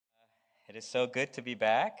It is so good to be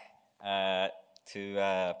back to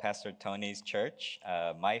Pastor Tony's church,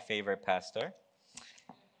 my favorite pastor,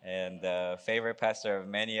 and favorite pastor of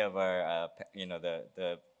many of our,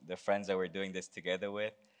 the friends that we're doing this together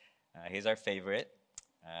with. He's our favorite.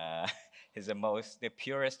 Uh, he's the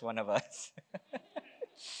purest one of us,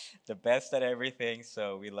 the best at everything.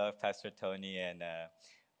 So we love Pastor Tony, and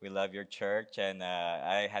we love your church. And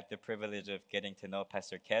I had the privilege of getting to know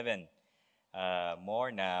Pastor Kevin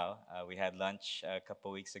more now. We had lunch a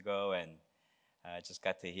couple weeks ago, and I just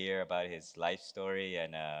got to hear about his life story,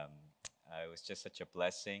 and it was just such a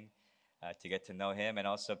blessing to get to know him. And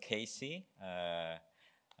also Casey.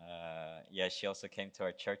 Yeah, she also came to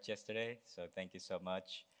our church yesterday, so thank you so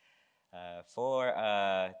much for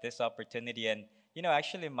this opportunity. And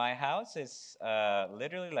actually, my house is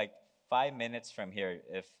literally like 5 minutes from here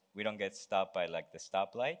if we don't get stopped by like the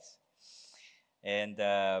stoplights. And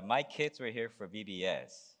my kids were here for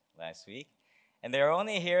VBS last week. And they were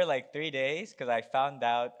only here like 3 days because I found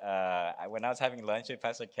out when I was having lunch with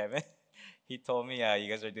Pastor Kevin, he told me, you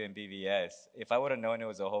guys are doing VBS. If I would have known it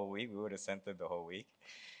was a whole week, we would have sent them the whole week.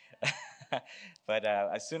 But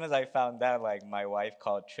as soon as I found out, like my wife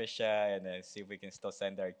called Trisha and see if we can still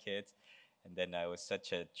send our kids. And then it was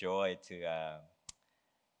such a joy to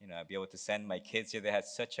be able to send my kids here. They had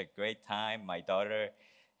such a great time. My daughter,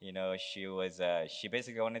 she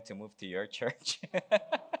basically wanted to move to your church.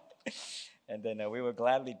 And then we would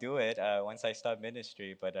gladly do it once I start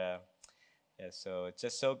ministry. But yeah, so it's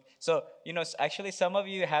just actually some of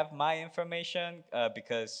you have my information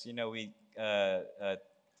because we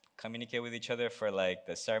communicate with each other for like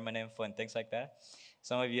the sermon info and things like that.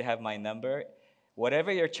 Some of you have my number.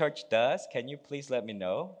 Whatever your church does, can you please let me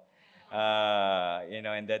know?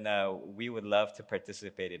 And then we would love to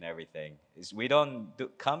participate in everything. We don't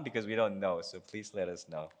come because we don't know, so please let us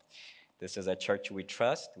know. This is a church we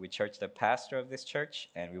trust. We church the pastor of this church,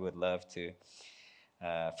 and we would love to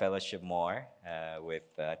fellowship more with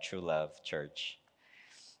True Love Church.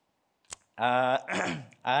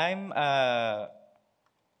 I'm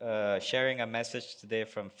sharing a message today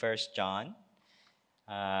from First John.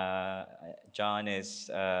 John is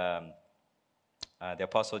the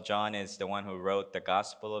Apostle John is the one who wrote the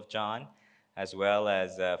Gospel of John, as well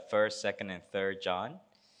as First, Second, and Third John.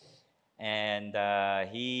 And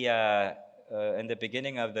he, in the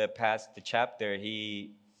beginning of the chapter,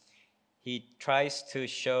 he tries to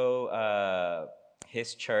show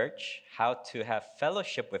his church how to have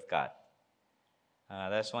fellowship with God.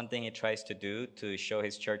 That's one thing he tries to do, to show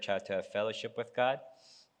his church how to have fellowship with God.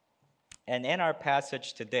 And in our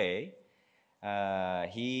passage today,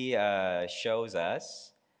 he shows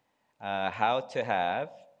us how to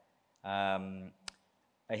have.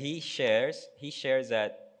 He shares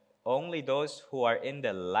that only those who are in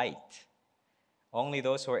the light,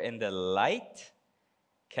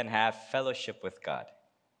 can have fellowship with God.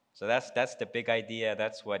 So that's the big idea.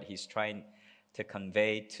 That's what he's trying to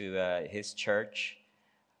convey to his church,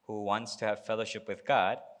 who wants to have fellowship with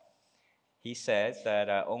God. He says that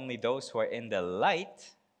only those who are in the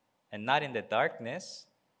light and not in the darkness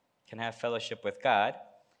can have fellowship with God.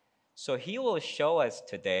 So he will show us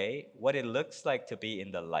today what it looks like to be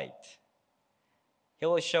in the light. He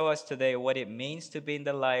will show us today what it means to be in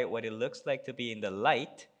the light, what it looks like to be in the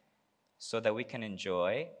light, so that we can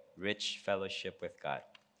enjoy rich fellowship with God.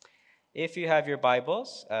 If you have your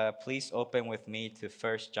Bibles, please open with me to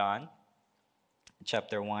 1 John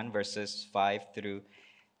chapter 1, verses 5 through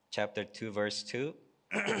chapter 2, verse 2.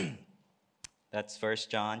 That's 1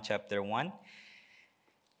 John chapter 1,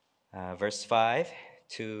 verse 5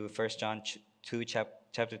 to 1 John 2,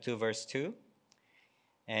 chapter 2, verse 2.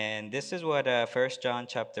 And this is what 1 John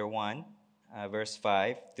chapter 1, verse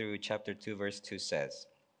 5 through chapter 2, verse 2 says.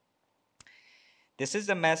 This is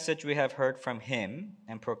the message we have heard from him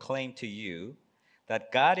and proclaimed to you,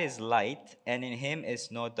 that God is light, and in him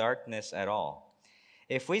is no darkness at all.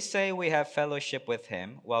 If we say we have fellowship with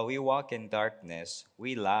him while we walk in darkness,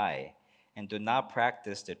 we lie and do not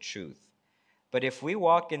practice the truth. But if we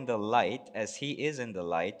walk in the light as he is in the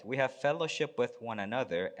light, we have fellowship with one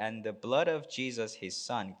another, and the blood of Jesus, his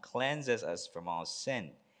son, cleanses us from all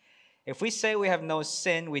sin. If we say we have no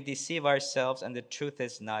sin, we deceive ourselves, and the truth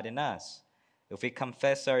is not in us. If we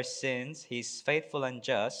confess our sins, he is faithful and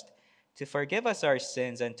just to forgive us our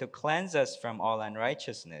sins and to cleanse us from all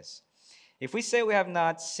unrighteousness. If we say we have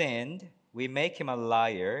not sinned, we make him a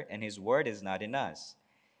liar, and his word is not in us.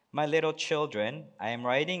 My little children, I am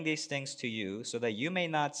writing these things to you so that you may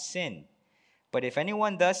not sin. But if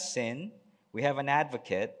anyone does sin, we have an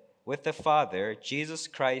advocate with the Father, Jesus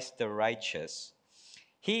Christ the righteous.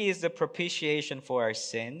 He is the propitiation for our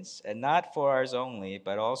sins, and not for ours only,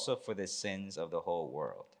 but also for the sins of the whole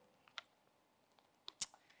world.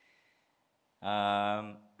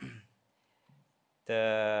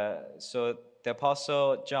 So the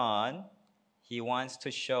Apostle John, he wants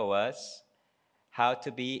to show us how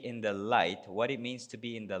to be in the light, what it means to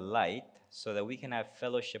be in the light, so that we can have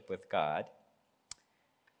fellowship with God.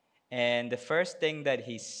 And the first thing that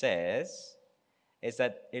he says is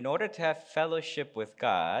that in order to have fellowship with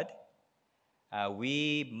God,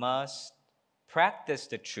 we must practice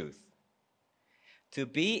the truth. To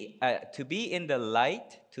be in the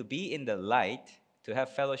light, to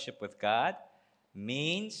have fellowship with God,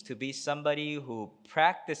 means to be somebody who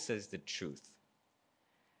practices the truth.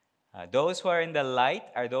 Those who are in the light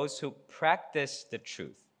are those who practice the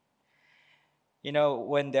truth. You know,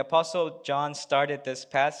 when the Apostle John started this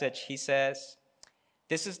passage, he says,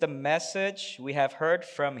 "This is the message we have heard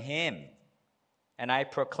from him, and I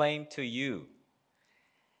proclaim to you."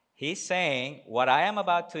 He's saying, what I am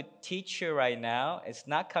about to teach you right now is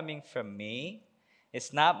not coming from me.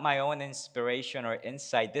 It's not my own inspiration or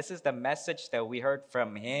insight. This is the message that we heard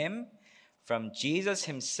from him, from Jesus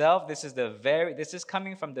himself. This is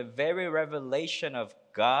coming from the very revelation of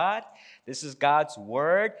God. This is God's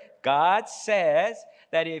word. God says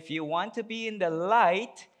that if you want to be in the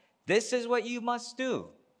light, this is what you must do.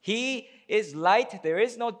 He is light. There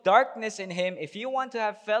is no darkness in him. If you want to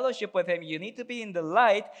have fellowship with him, you need to be in the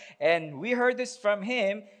light. And we heard this from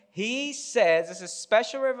him. He says, this is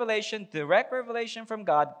special revelation, direct revelation from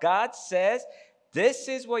God. God says, this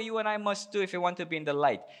is what you and I must do if you want to be in the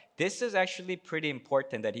light. This is actually pretty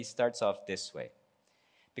important that he starts off this way.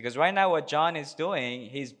 Because right now what John is doing,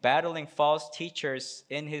 he's battling false teachers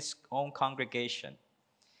in his own congregation.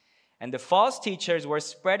 And the false teachers were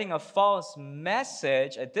spreading a false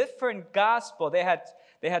message, a different gospel. They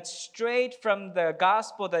had strayed from the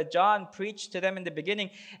gospel that John preached to them in the beginning,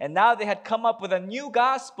 and now they had come up with a new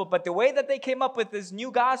gospel. But the way that they came up with this new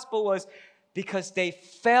gospel was because they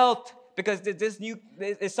felt, because this new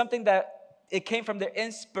is something that it came from their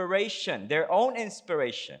inspiration, their own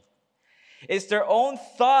inspiration. It's their own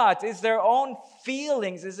thoughts. It's their own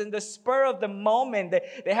feelings. It's in the spur of the moment.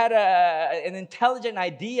 They had an intelligent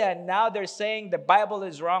idea, and now they're saying the Bible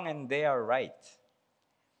is wrong and they are right.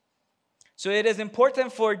 So it is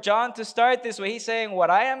important for John to start this way. He's saying, what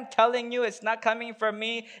I am telling you, it's not coming from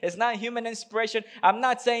me. It's not human inspiration. I'm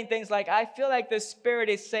not saying things like, I feel like the Spirit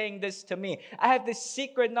is saying this to me. I have this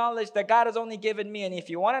secret knowledge that God has only given me. And if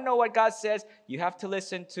you want to know what God says, you have to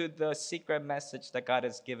listen to the secret message that God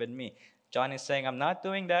has given me. John is saying, I'm not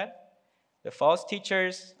doing that. The false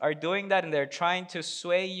teachers are doing that, and they're trying to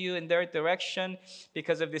sway you in their direction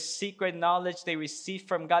because of this secret knowledge they receive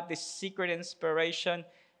from God, this secret inspiration.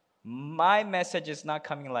 My message is not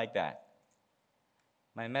coming like that.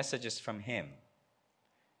 My message is from him.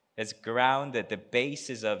 It's grounded. The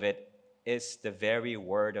basis of it is the very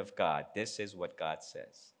word of God. This is what God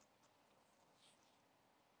says.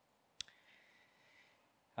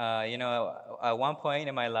 At one point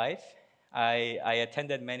in my life, I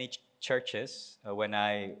attended many churches when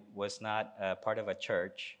I was not part of a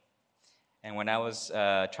church. And when I was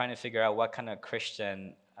trying to figure out what kind of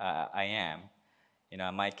Christian I am,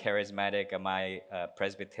 am I charismatic? Am I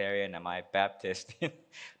Presbyterian? Am I Baptist?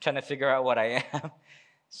 Trying to figure out what I am.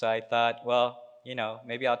 So I thought, well,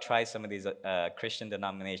 maybe I'll try some of these Christian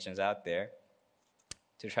denominations out there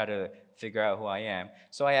to try to figure out who I am.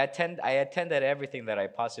 So I attended everything that I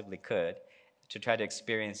possibly could to try to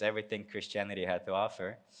experience everything Christianity had to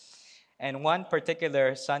offer. And one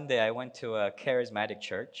particular Sunday, I went to a charismatic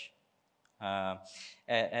church. The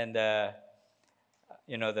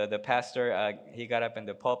pastor, he got up in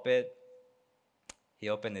the pulpit. He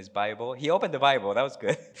opened his Bible. He opened the Bible. That was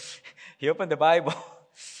good. He opened the Bible.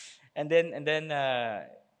 And then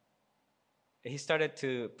he started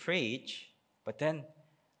to preach. But then,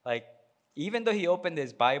 even though he opened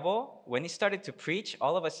his Bible, when he started to preach,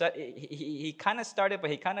 all of a sudden, he kind of started, but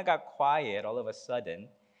he kind of got quiet all of a sudden.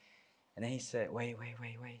 And then he said, wait.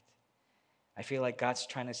 I feel like God's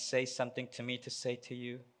trying to say something to me to say to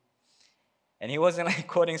you. And he wasn't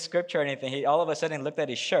quoting scripture or anything. He all of a sudden looked at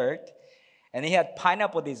his shirt, and he had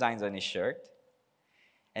pineapple designs on his shirt.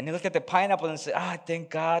 And he looked at the pineapple and said, thank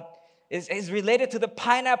God. It's related to the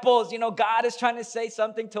pineapples. God is trying to say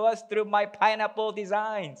something to us through my pineapple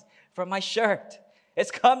designs from my shirt.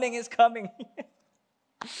 It's coming.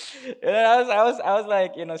 And I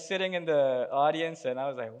was sitting in the audience, and I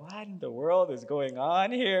was like, what in the world is going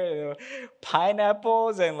on here?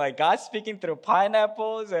 Pineapples and God speaking through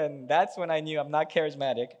pineapples. And that's when I knew I'm not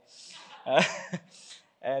charismatic.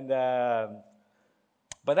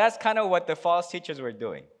 But that's kind of what the false teachers were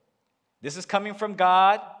doing. This is coming from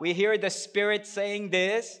God. We hear the Spirit saying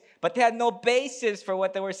this, but they had no basis for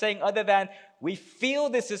what they were saying other than we feel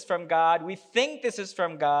this is from God. We think this is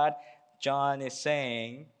from God. John is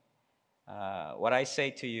saying, what I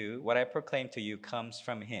say to you, what I proclaim to you comes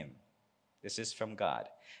from Him. This is from God.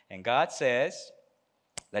 And God says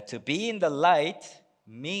that to be in the light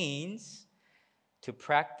means to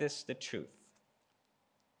practice the truth.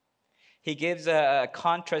 He gives a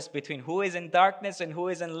contrast between who is in darkness and who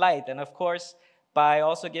is in light. And of course, by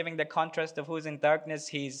also giving the contrast of who is in darkness,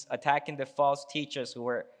 he's attacking the false teachers who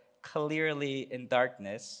were clearly in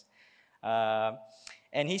darkness.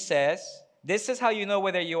 And he says, this is how you know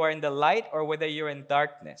whether you are in the light or whether you're in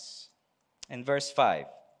darkness. In verse 5.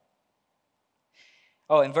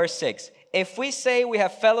 Oh, in verse 6. If we say we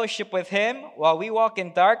have fellowship with Him while we walk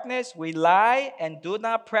in darkness, we lie and do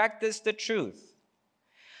not practice the truth.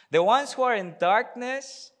 The ones who are in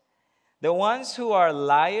darkness, the ones who are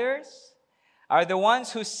liars, are the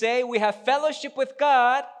ones who say we have fellowship with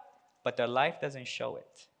God, but their life doesn't show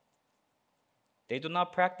it. They do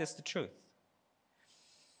not practice the truth.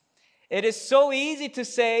 It is so easy to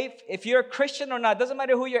say, if you're a Christian or not, doesn't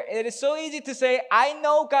matter who you're, it is so easy to say, I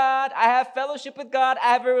know God, I have fellowship with God, I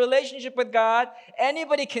have a relationship with God.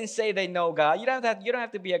 Anybody can say they know God. You don't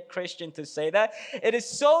have to be a Christian to say that. It is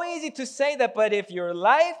so easy to say that, but if your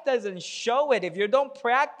life doesn't show it, if you don't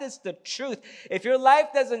practice the truth, if your life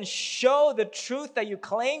doesn't show the truth that you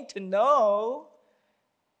claim to know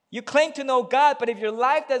God, but if your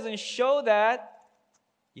life doesn't show that,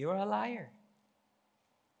 you're a liar.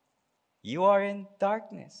 You are in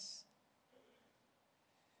darkness,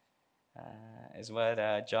 is what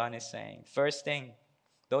John is saying. First thing,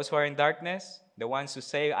 those who are in darkness, the ones who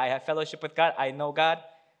say, I have fellowship with God, I know God,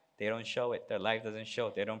 they don't show it. Their life doesn't show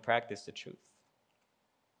it. They don't practice the truth.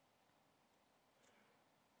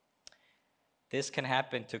 This can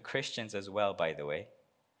happen to Christians as well, by the way.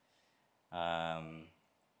 I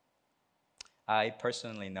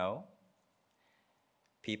personally know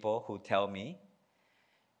people who tell me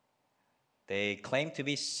they claim to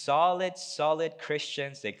be solid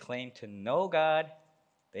Christians. They claim to know God.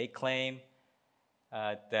 They claim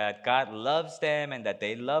that God loves them and that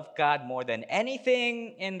they love God more than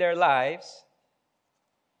anything in their lives.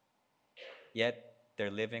 Yet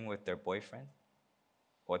they're living with their boyfriend,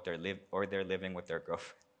 or they're living with their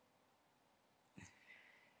girlfriend.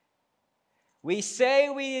 We say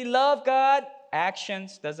we love God.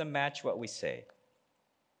 Actions doesn't match what we say.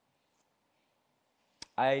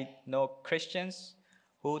 I know Christians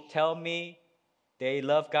who tell me they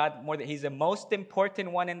love God more than He's the most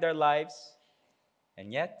important one in their lives,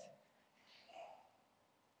 and yet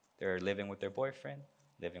they're living with their boyfriend,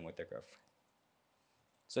 living with their girlfriend.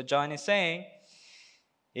 So John is saying,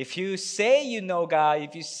 if you say you know God,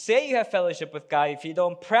 if you say you have fellowship with God, if you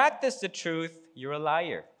don't practice the truth, you're a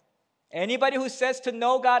liar. Anybody who says to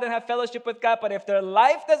know God and have fellowship with God, but if their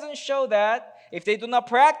life doesn't show that, if they do not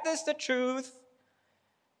practice the truth,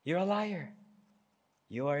 you're a liar.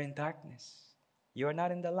 You are in darkness. You are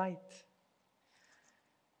not in the light.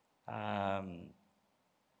 And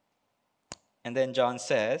then John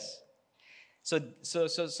says, so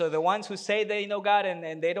the ones who say they know God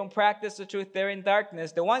and they don't practice the truth, they're in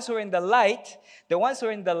darkness. The ones who are in the light,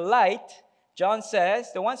 John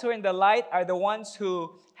says, the ones who are in the light are the ones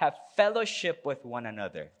who have fellowship with one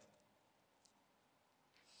another.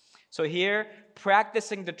 So here,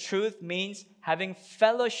 practicing the truth means having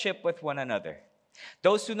fellowship with one another.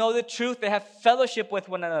 Those who know the truth, they have fellowship with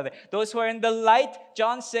one another. Those who are in the light,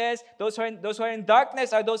 John says, those who are in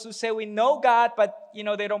darkness are those who say we know God, but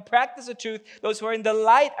they don't practice the truth. Those who are in the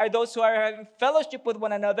light are those who are having fellowship with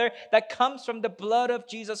one another that comes from the blood of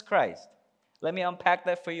Jesus Christ. Let me unpack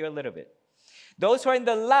that for you a little bit. Those who are in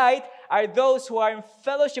the light are those who are in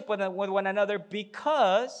fellowship with one another,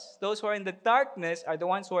 because those who are in the darkness are the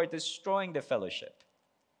ones who are destroying the fellowship.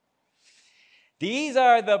 These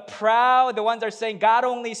are the proud, the ones that are saying God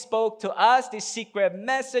only spoke to us, this secret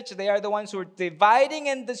message. They are the ones who are dividing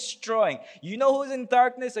and destroying. You know who's in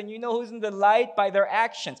darkness and you know who's in the light by their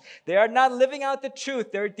actions. They are not living out the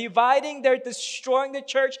truth. They're dividing, they're destroying the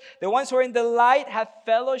church. The ones who are in the light have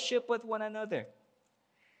fellowship with one another.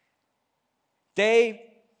 They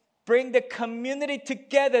bring the community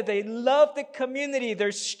together. They love the community.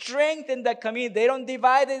 There's strength in that community. They don't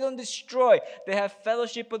divide, they don't destroy. They have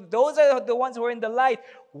fellowship with those are the ones who are in the light.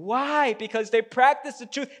 Why? Because they practice the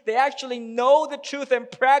truth. They actually know the truth and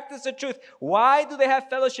practice the truth. Why do they have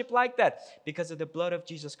fellowship like that? Because of the blood of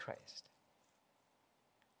Jesus Christ.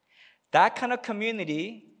 That kind of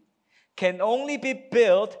community can only be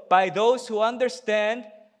built by those who understand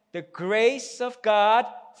the grace of God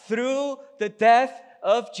through the death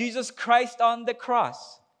of Jesus Christ on the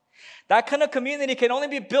cross. That kind of community can only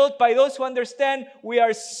be built by those who understand we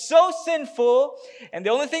are so sinful, and the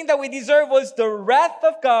only thing that we deserve was the wrath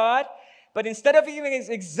of God. But instead of giving us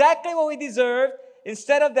exactly what we deserve,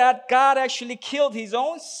 instead of that, God actually killed His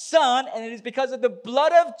own Son, and it is because of the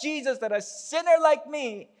blood of Jesus that a sinner like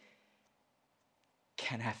me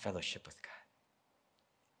can have fellowship with God.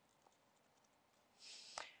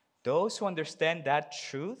 Those who understand that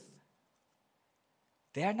truth,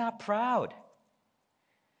 they are not proud.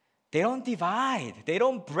 They don't divide. They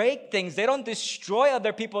don't break things. They don't destroy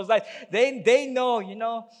other people's lives. They know, you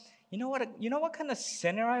know what kind of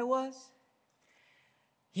sinner I was?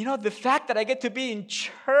 The fact that I get to be in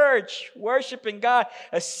church worshiping God,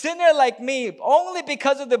 a sinner like me, only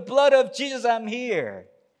because of the blood of Jesus I'm here.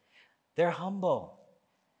 They're humble.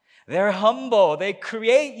 They're humble. They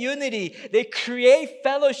create unity. They create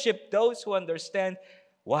fellowship. Those who understand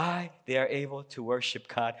why they are able to worship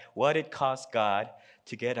God, what it cost God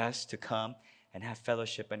to get us to come and have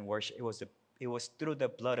fellowship and worship. It was through the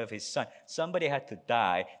blood of His Son. Somebody had to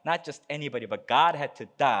die. Not just anybody, but God had to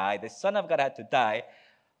die. The Son of God had to die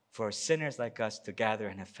for sinners like us to gather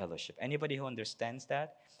and have fellowship. Anybody who understands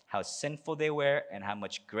that, how sinful they were and how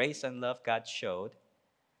much grace and love God showed,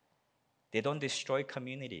 they don't destroy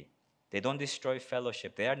community. They don't destroy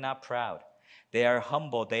fellowship. They are not proud. They are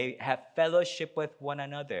humble. They have fellowship with one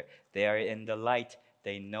another. They are in the light.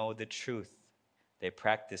 They know the truth. They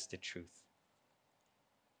practice the truth.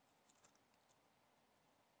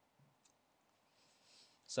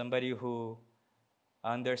 Somebody who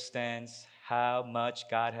understands how much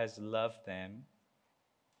God has loved them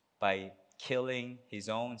by killing His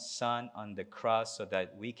own Son on the cross so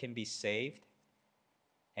that we can be saved.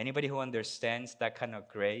 Anybody who understands that kind of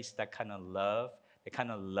grace, that kind of love, the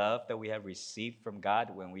kind of love that we have received from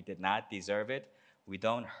God when we did not deserve it, we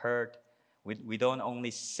don't hurt. We don't only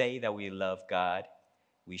say that we love God,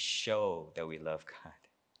 we show that we love God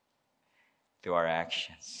through our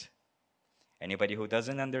actions. Anybody who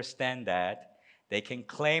doesn't understand that, they can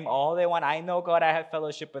claim all they want. I know God, I have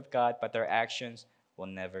fellowship with God, but their actions will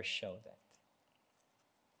never show that.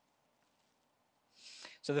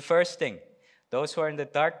 So the first thing, those who are in the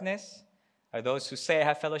darkness are those who say I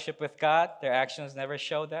have fellowship with God. Their actions never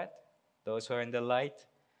show that. Those who are in the light,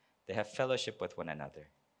 they have fellowship with one another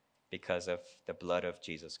because of the blood of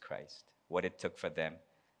Jesus Christ, what it took for them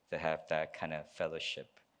to have that kind of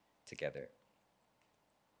fellowship together.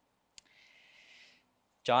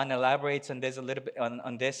 John elaborates on this a little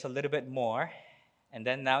bit more, and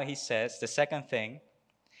then now he says the second thing,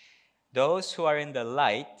 those who are in the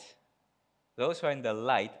light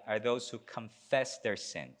are those who confess their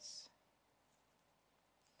sins.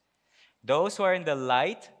 Those who are in the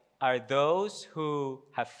light are those who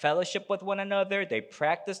have fellowship with one another. They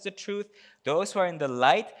practice the truth. Those who are in the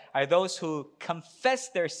light are those who confess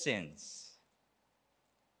their sins.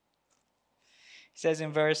 It says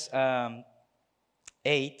in verse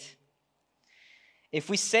 8, if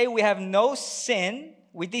we say we have no sin,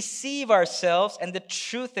 we deceive ourselves and the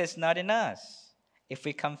truth is not in us. If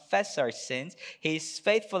we confess our sins, He is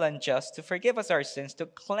faithful and just to forgive us our sins, to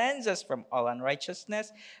cleanse us from all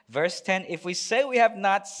unrighteousness. Verse 10, if we say we have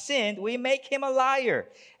not sinned, we make Him a liar,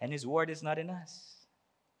 and His word is not in us.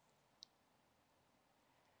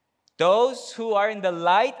 Those who are in the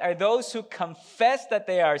light are those who confess that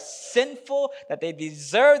they are sinful, that they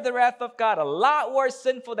deserve the wrath of God, a lot worse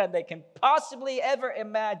sinful than they can possibly ever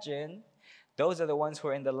imagine. Those are the ones who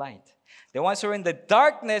are in the light. The ones who are in the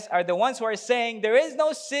darkness are the ones who are saying, there is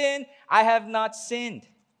no sin, I have not sinned.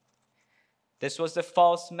 This was the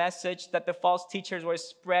false message that the false teachers were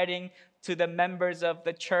spreading to the members of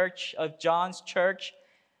the church, of John's church.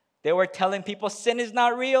 They were telling people sin is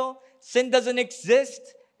not real, sin doesn't exist.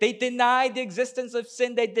 They denied the existence of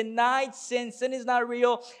sin. They denied sin. Sin is not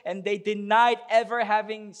real. And they denied ever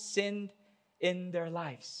having sinned in their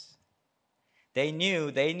lives. They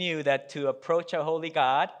knew that to approach a holy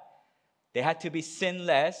God, they had to be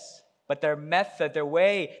sinless. But their method, their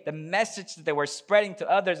way, the message that they were spreading to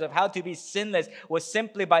others of how to be sinless was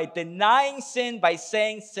simply by denying sin, by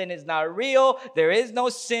saying sin is not real, there is no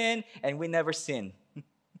sin, and we never sin.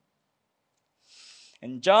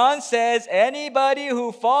 And John says, anybody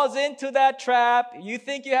who falls into that trap, you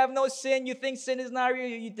think you have no sin, you think sin is not real,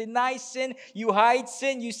 you deny sin, you hide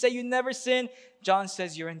sin, you say you never sin, John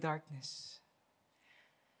says you're in darkness.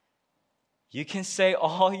 You can say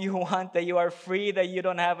all you want, that you are free, that you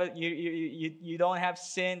don't have you don't have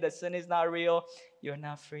sin, that sin is not real. You're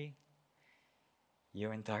not free.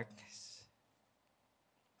 You're in darkness.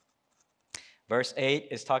 Verse 8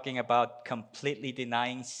 is talking about completely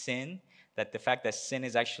denying sin, that the fact that sin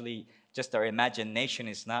is actually just our imagination,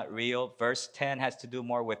 is not real. Verse 10 has to do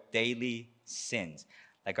more with daily sins,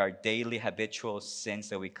 like our daily habitual sins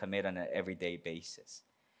that we commit on an everyday basis.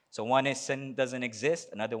 So one is sin doesn't exist.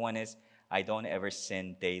 Another one is I don't ever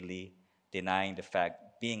sin daily, denying the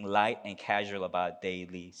fact, being light and casual about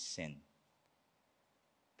daily sin.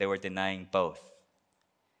 They were denying both.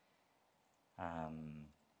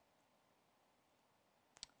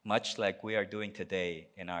 Much like we are doing today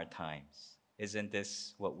in our times. Isn't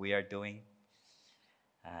this what we are doing?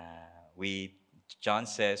 John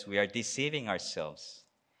says we are deceiving ourselves.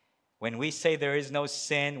 When we say there is no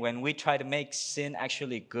sin, when we try to make sin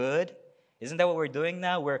actually good, isn't that what we're doing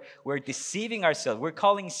now? We're deceiving ourselves. We're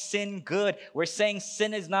calling sin good. We're saying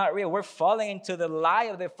sin is not real. We're falling into the lie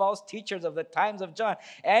of the false teachers of the times of John.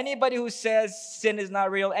 Anybody who says sin is not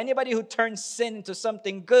real, anybody who turns sin into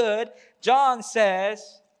something good, John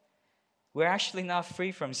says, we're actually not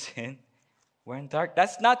free from sin. We're in dark.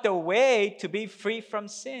 That's not the way to be free from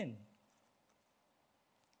sin.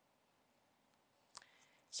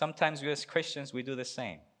 Sometimes we as Christians, we do the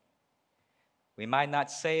same. We might not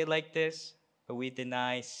say it like this, but we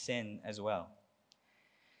deny sin as well.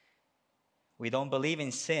 We don't believe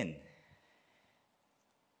in sin.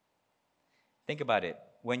 Think about it.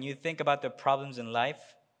 When you think about the problems in life,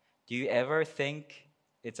 do you ever think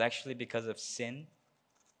it's actually because of sin?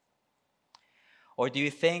 Or do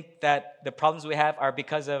you think that the problems we have are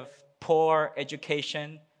because of poor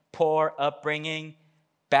education, poor upbringing,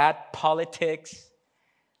 bad politics?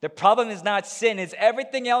 The problem is not sin, it's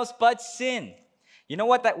everything else but sin. You know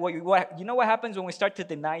what happens when we start to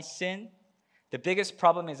deny sin? The biggest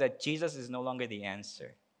problem is that Jesus is no longer the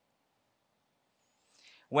answer.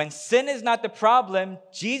 When sin is not the problem,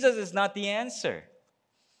 Jesus is not the answer.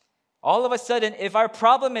 All of a sudden, if our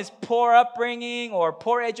problem is poor upbringing or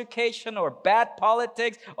poor education or bad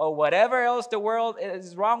politics or whatever else the world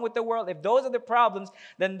is wrong with the world, if those are the problems,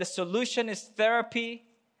 then the solution is therapy,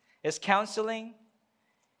 is counseling,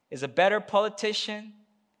 is a better politician.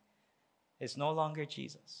 It's no longer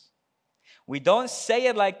Jesus. We don't say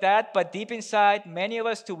it like that, but deep inside, many of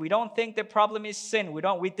us too, we don't think the problem is sin.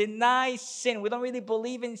 We deny sin. We don't really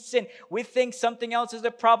believe in sin. We think something else is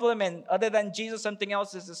the problem, and other than Jesus, something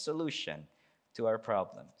else is the solution to our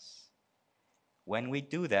problems. When we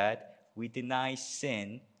do that, we deny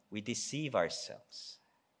sin, we deceive ourselves.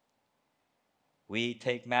 We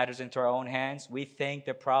take matters into our own hands. We think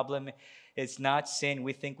the problem is not sin.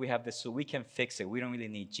 We think we have this, so we can fix it. We don't really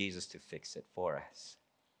need Jesus to fix it for us.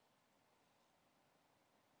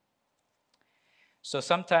 So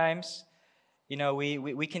sometimes,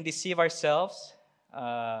 we can deceive ourselves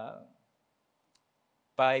by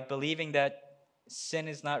believing that sin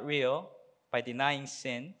is not real, by denying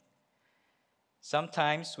sin.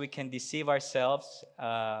 Sometimes we can deceive ourselves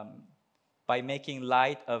by making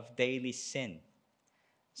light of daily sin.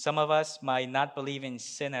 Some of us might not believe in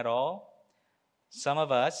sin at all. Some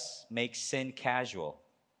of us make sin casual.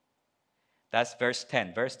 That's verse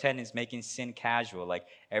 10. Verse 10 is making sin casual, like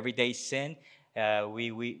everyday sin.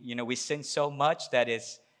 We sin so much that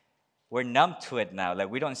we're numb to it now. Like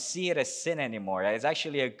we don't see it as sin anymore. It's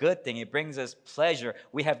actually a good thing. It brings us pleasure.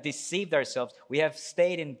 We have deceived ourselves. We have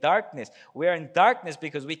stayed in darkness. We're in darkness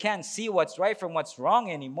because we can't see what's right from what's wrong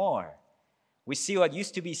anymore. We see what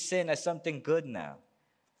used to be sin as something good now.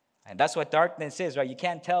 And that's what darkness is, right? You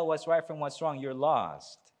can't tell what's right from what's wrong. You're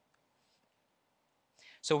lost.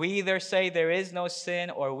 So we either say there is no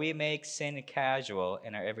sin or we make sin casual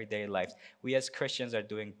in our everyday lives. We as Christians are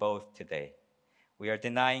doing both today. We are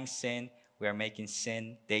denying sin. We are making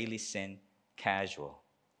sin, daily sin, casual.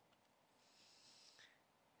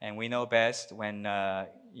 And we know best when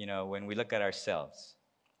we look at ourselves.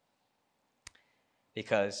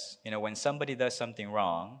 Because, when somebody does something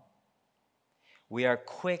wrong, we are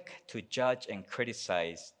quick to judge and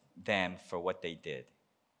criticize them for what they did.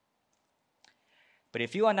 But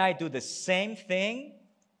if you and I do the same thing,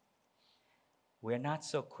 we're not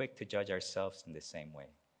so quick to judge ourselves in the same way.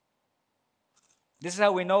 This is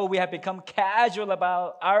how we know we have become casual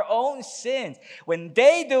about our own sins. When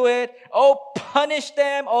they do it, punish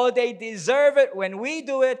them, they deserve it. When we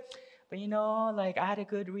do it, but I had a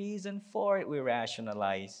good reason for it. We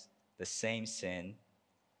rationalize the same sin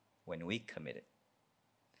when we commit it.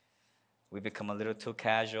 We become a little too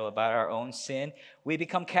casual about our own sin. We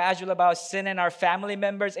become casual about sin and our family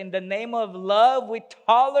members. In the name of love, we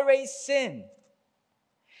tolerate sin.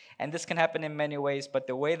 And this can happen in many ways, but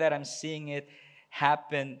the way that I'm seeing it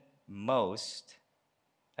happen most,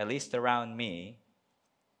 at least around me,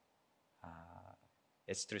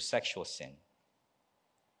 it's through sexual sin.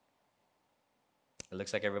 It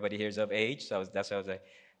looks like everybody here is of age, so that's why I was like,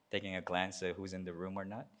 taking a glance at who's in the room or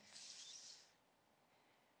not.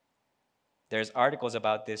 There's articles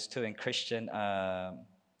about this too in Christian,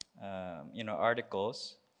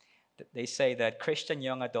 articles. They say that Christian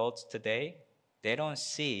young adults today, they don't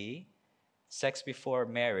see sex before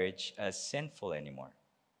marriage as sinful anymore.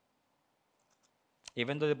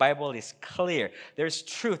 Even though the Bible is clear, there's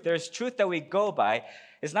truth that we go by.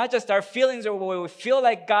 It's not just our feelings or what we feel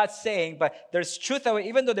like God's saying, but there's truth that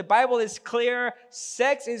even though the Bible is clear,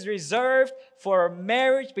 sex is reserved for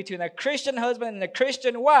marriage between a Christian husband and a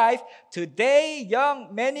Christian wife. Today,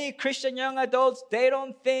 many Christian young adults, they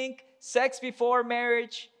don't think sex before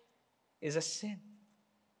marriage is a sin.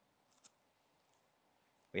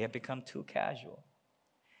 We have become too casual.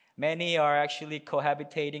 Many are actually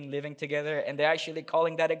cohabitating, living together, and they're actually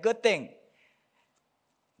calling that a good thing.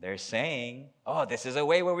 They're saying, oh, this is a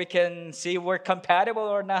way where we can see if we're compatible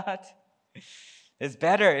or not. It's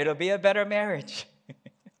better. It'll be a better marriage.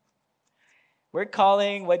 We're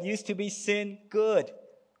calling what used to be sin good.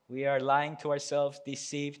 We are lying to ourselves,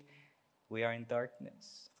 deceived. We are in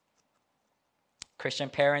darkness. Christian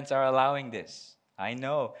parents are allowing this. I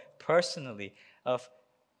know personally of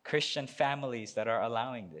Christian families that are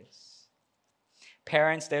allowing this.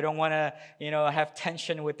 Parents, they don't want to, have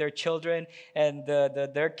tension with their children, and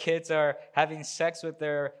their kids are having sex with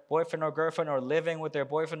their boyfriend or girlfriend or living with their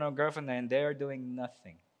boyfriend or girlfriend, and they are doing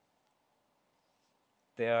nothing.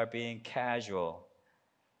 They are being casual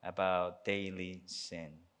about daily sin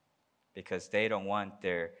because they don't want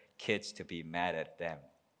their kids to be mad at them.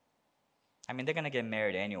 I mean, they're going to get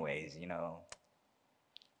married anyways,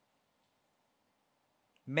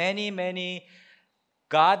 Many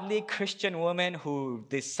godly Christian women who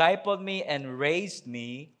discipled me and raised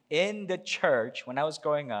me in the church when I was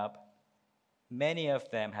growing up, many of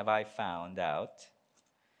them have I found out,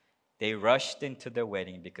 they rushed into their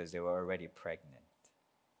wedding because they were already pregnant.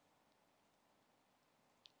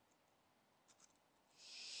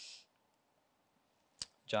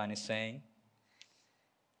 John is saying,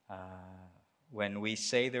 when we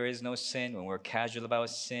say there is no sin, when we're casual about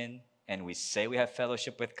sin, and we say we have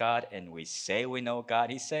fellowship with God, and we say we know God,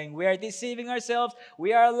 he's saying we are deceiving ourselves,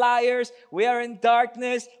 we are liars, we are in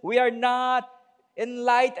darkness, we are not in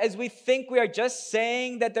light as we think we are. Just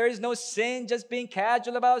saying that there is no sin, just being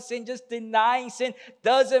casual about sin, just denying sin,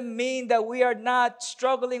 doesn't mean that we are not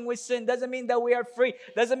struggling with sin, doesn't mean that we are free,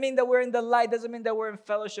 doesn't mean that we're in the light, doesn't mean that we're in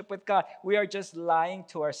fellowship with God. We are just lying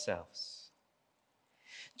to ourselves.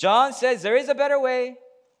 John says there is a better way.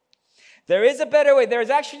 There is a better way. There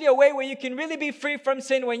is actually a way where you can really be free from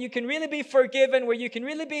sin, when you can really be forgiven, where you can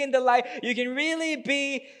really be in the light, you can really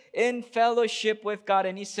be in fellowship with God.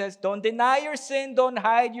 And he says, don't deny your sin, don't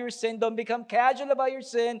hide your sin, don't become casual about your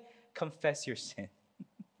sin, confess your sin.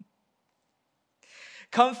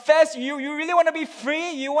 Confess. You really want to be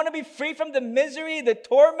free? You want to be free from the misery, the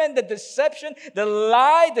torment, the deception, the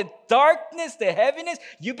lie, the darkness, the heaviness?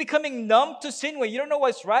 You becoming numb to sin when you don't know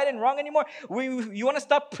what's right and wrong anymore? You want to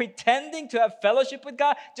stop pretending to have fellowship with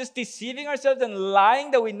God, just deceiving ourselves and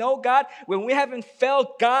lying that we know God when we haven't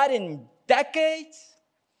felt God in decades?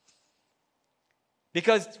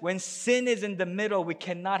 Because when sin is in the middle, we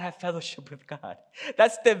cannot have fellowship with God.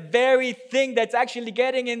 That's the very thing that's actually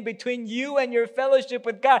getting in between you and your fellowship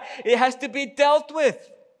with God. It has to be dealt with.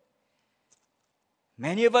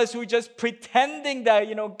 Many of us who are just pretending that,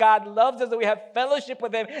 God loves us, that we have fellowship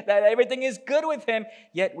with Him, that everything is good with Him,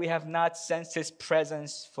 yet we have not sensed His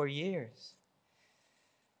presence for years.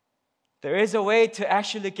 There is a way to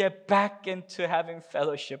actually get back into having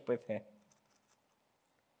fellowship with Him.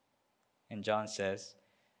 And John says,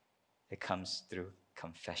 it comes through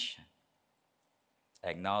confession.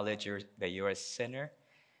 Acknowledge that you're a sinner.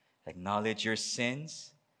 Acknowledge your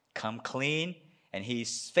sins. Come clean. And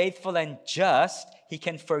He's faithful and just. He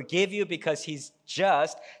can forgive you because He's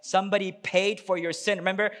just. Somebody paid for your sin.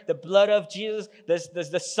 Remember, the blood of Jesus,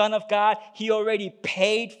 the Son of God, He already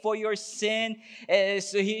paid for your sin.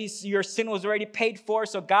 So your sin was already paid for,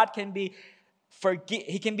 so God can be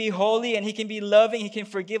He can be holy and He can be loving. He can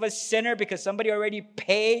forgive a sinner because somebody already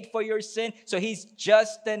paid for your sin. So He's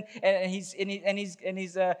just and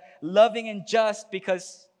He's loving and just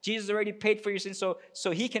because Jesus already paid for your sin.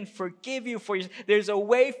 So He can forgive you for your sin. There's a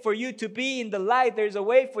way for you to be in the light. There's a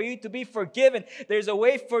way for you to be forgiven. There's a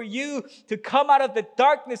way for you to come out of the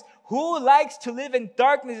darkness. Who likes to live in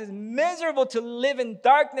darkness? It's miserable to live in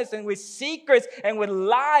darkness and with secrets and with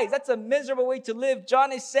lies. That's a miserable way to live.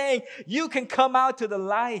 John is saying you can come out to the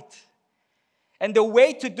light. And the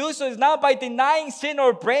way to do so is not by denying sin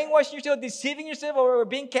or brainwashing yourself, deceiving yourself, or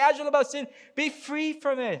being casual about sin. Be free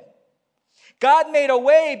from it. God made a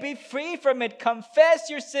way. Be free from it. Confess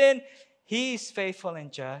your sin. He's faithful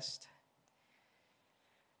and just.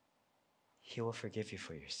 He will forgive you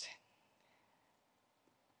for your sin.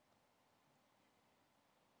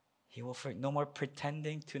 He will no more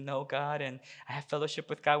pretending to know God and I have fellowship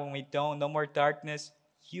with God when we don't. No more darkness.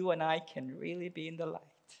 You and I can really be in the light.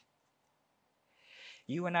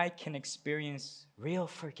 You and I can experience real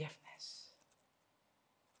forgiveness.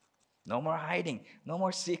 No more hiding, no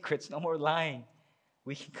more secrets, no more lying.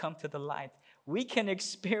 We can come to the light. We can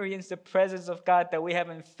experience the presence of God that we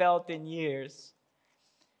haven't felt in years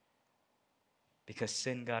because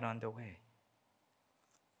sin got on the way.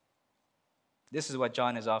 This is what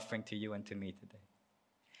John is offering to you and to me today.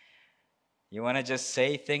 You want to just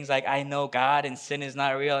say things like, I know God and sin is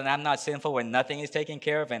not real and I'm not sinful when nothing is taken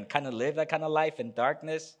care of and kind of live that kind of life in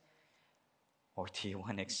darkness? Or do you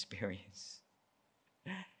want to experience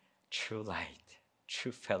true light,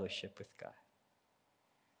 true fellowship with God?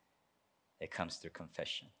 It comes through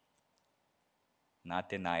confession. Not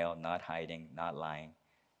denial, not hiding, not lying,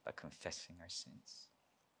 but confessing our sins.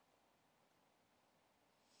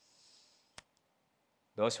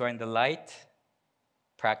 Those who are in the light,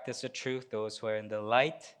 practice the truth. Those who are in the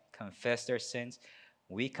light, confess their sins.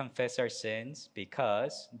 We confess our sins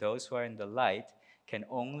because those who are in the light can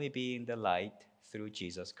only be in the light through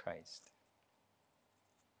Jesus Christ.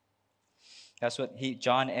 That's what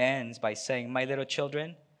John ends by saying, my little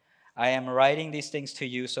children, I am writing these things to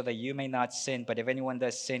you so that you may not sin. But if anyone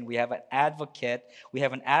does sin, we have an advocate. We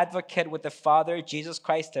have an advocate with the Father, Jesus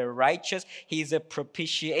Christ, the righteous. He is a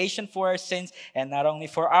propitiation for our sins, and not only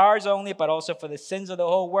for ours only, but also for the sins of the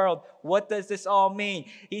whole world. What does this all mean?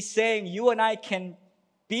 He's saying you and I can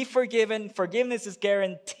be forgiven. Forgiveness is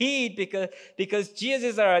guaranteed because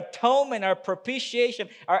Jesus is our atonement, our propitiation,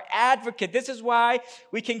 our advocate. This is why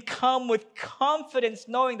we can come with confidence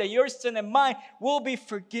knowing that your sin and mine will be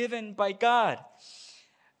forgiven by God.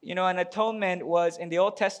 You know, an atonement was in the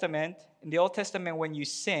Old Testament. In the Old Testament, when you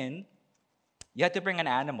sin, you had to bring an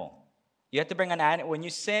animal. You have to bring an animal. When you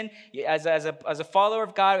sin, as a follower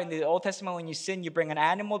of God, in the Old Testament, when you sin, you bring an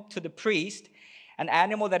animal to the priest. An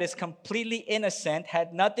animal that is completely innocent,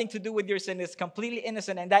 had nothing to do with your sin, is completely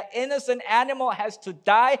innocent. And that innocent animal has to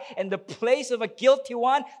die in the place of a guilty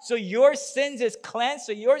one. So your sins is cleansed,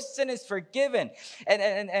 so your sin is forgiven.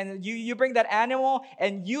 And you bring that animal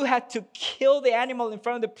and you had to kill the animal in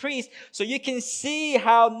front of the priest so you can see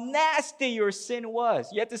how nasty your sin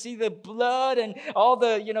was. You have to see the blood and all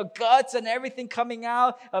the guts and everything coming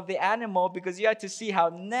out of the animal because you had to see how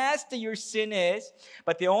nasty your sin is.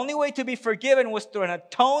 But the only way to be forgiven was through an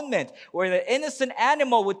atonement where the innocent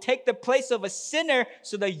animal would take the place of a sinner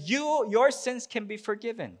so that your sins can be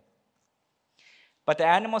forgiven. But the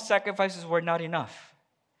animal sacrifices were not enough.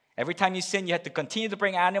 Every time you sin, you had to continue to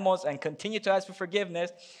bring animals and continue to ask for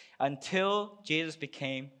forgiveness until Jesus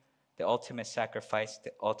became the ultimate sacrifice,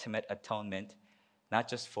 the ultimate atonement, not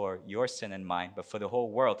just for your sin and mine, but for the whole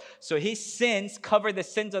world. So his sins cover the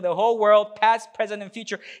sins of the whole world, past, present, and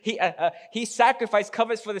future. His sacrifice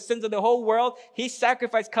covers for the sins of the whole world. His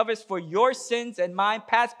sacrifice covers for your sins and mine,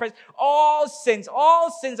 past, present. All sins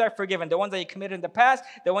are forgiven. The ones that you committed in the past,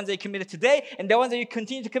 the ones that you committed today, and the ones that you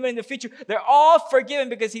continue to commit in the future. They're all forgiven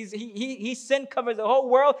because his sin covers the whole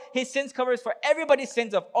world. His sins covers for everybody's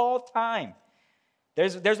sins of all time.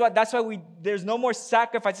 That's why there's no more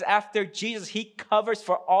sacrifices after Jesus. He covers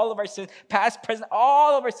for all of our sins, past, present,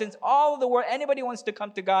 all of our sins, all of the world. Anybody wants to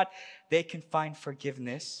come to God, they can find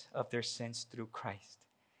forgiveness of their sins through Christ.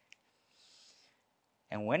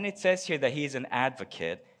 And when it says here that he is an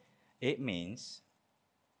advocate, it means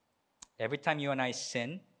every time you and I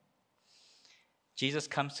sin, Jesus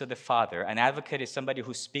comes to the Father. An advocate is somebody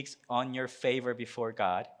who speaks on your favor before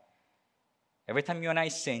God. Every time you and I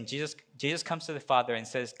sin, Jesus comes to the Father and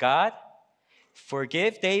says, God,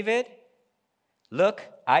 forgive David. Look,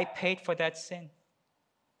 I paid for that sin.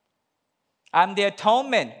 I'm the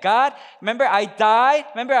atonement. God, remember I died.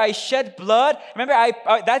 Remember I shed blood. Remember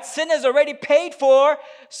that sin is already paid for.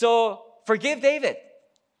 So forgive David.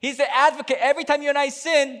 He's the advocate. Every time you and I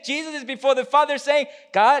sin, Jesus is before the Father saying,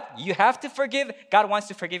 God, you have to forgive. God wants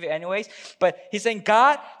to forgive you anyways. But he's saying,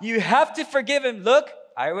 God, you have to forgive him. Look,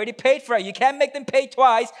 I already paid for it. You can't make them pay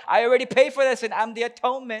twice. I already paid for this, and I'm the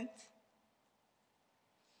atonement.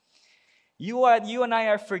 You and I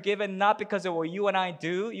are forgiven not because of what you and I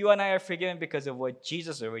do. You and I are forgiven because of what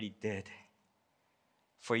Jesus already did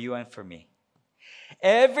for you and for me.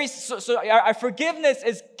 So our forgiveness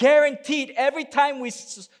is guaranteed every time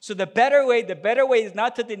so the better way is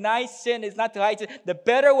not to deny sin, is not to hide sin. The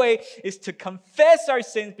better way is to confess our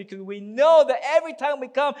sins, because we know that every time we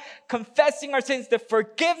come confessing our sins, the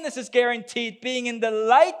forgiveness is guaranteed. Being in the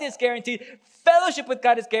light is guaranteed. Fellowship with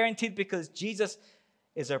God is guaranteed, because Jesus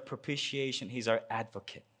is our propitiation. He's our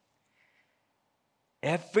advocate.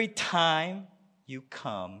 Every time you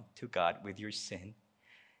come to God with your sin,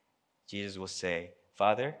 Jesus will say,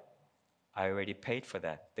 Father, I already paid for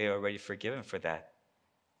that. They are already forgiven for that.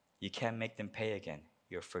 You can't make them pay again.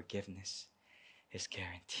 Your forgiveness is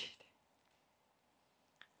guaranteed.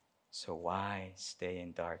 So why stay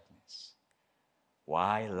in darkness?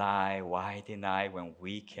 Why lie? Why deny when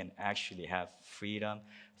we can actually have freedom,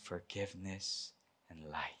 forgiveness, and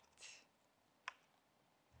light?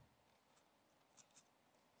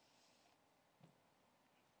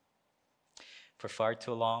 For far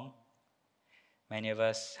too long, many of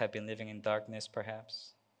us have been living in darkness,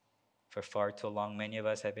 perhaps. For far too long, many of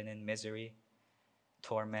us have been in misery,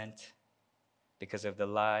 torment, because of the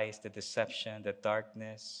lies, the deception, the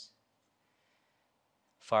darkness.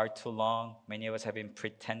 Far too long, many of us have been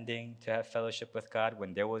pretending to have fellowship with God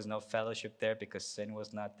when there was no fellowship there because sin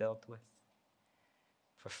was not dealt with.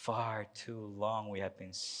 For far too long, we have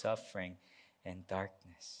been suffering in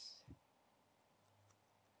darkness.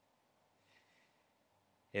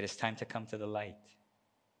 It is time to come to the light.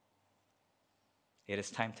 It is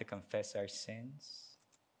time to confess our sins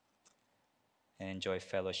and enjoy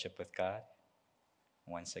fellowship with God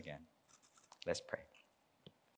once again. Let's pray.